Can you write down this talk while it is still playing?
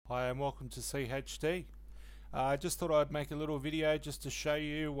Hi and welcome to CHD. I just thought I'd make a little video just to show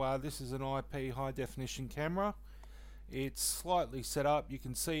you this is an IP high definition camera. It's slightly set up. You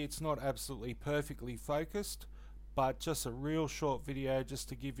can see it's not absolutely perfectly focused, but just a real short video just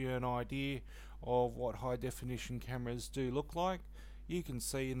to give you an idea of what high definition cameras do look like. You can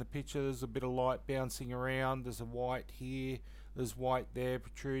see in the picture there's a bit of light bouncing around, there's a white here, there's white there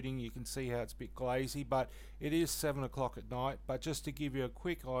protruding. You can see how it's a bit glazy, but it is 7 o'clock at night. But just to give you a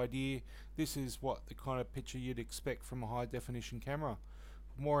quick idea, this is what the kind of picture you'd expect from a high definition camera.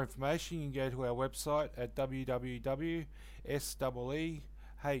 For more information you can go to our website at www.seehd.com.au.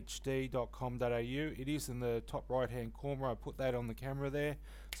 It is in the top right hand corner. I put that on the camera there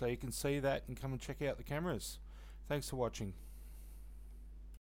so you can see that and come and check out the cameras. Thanks for watching.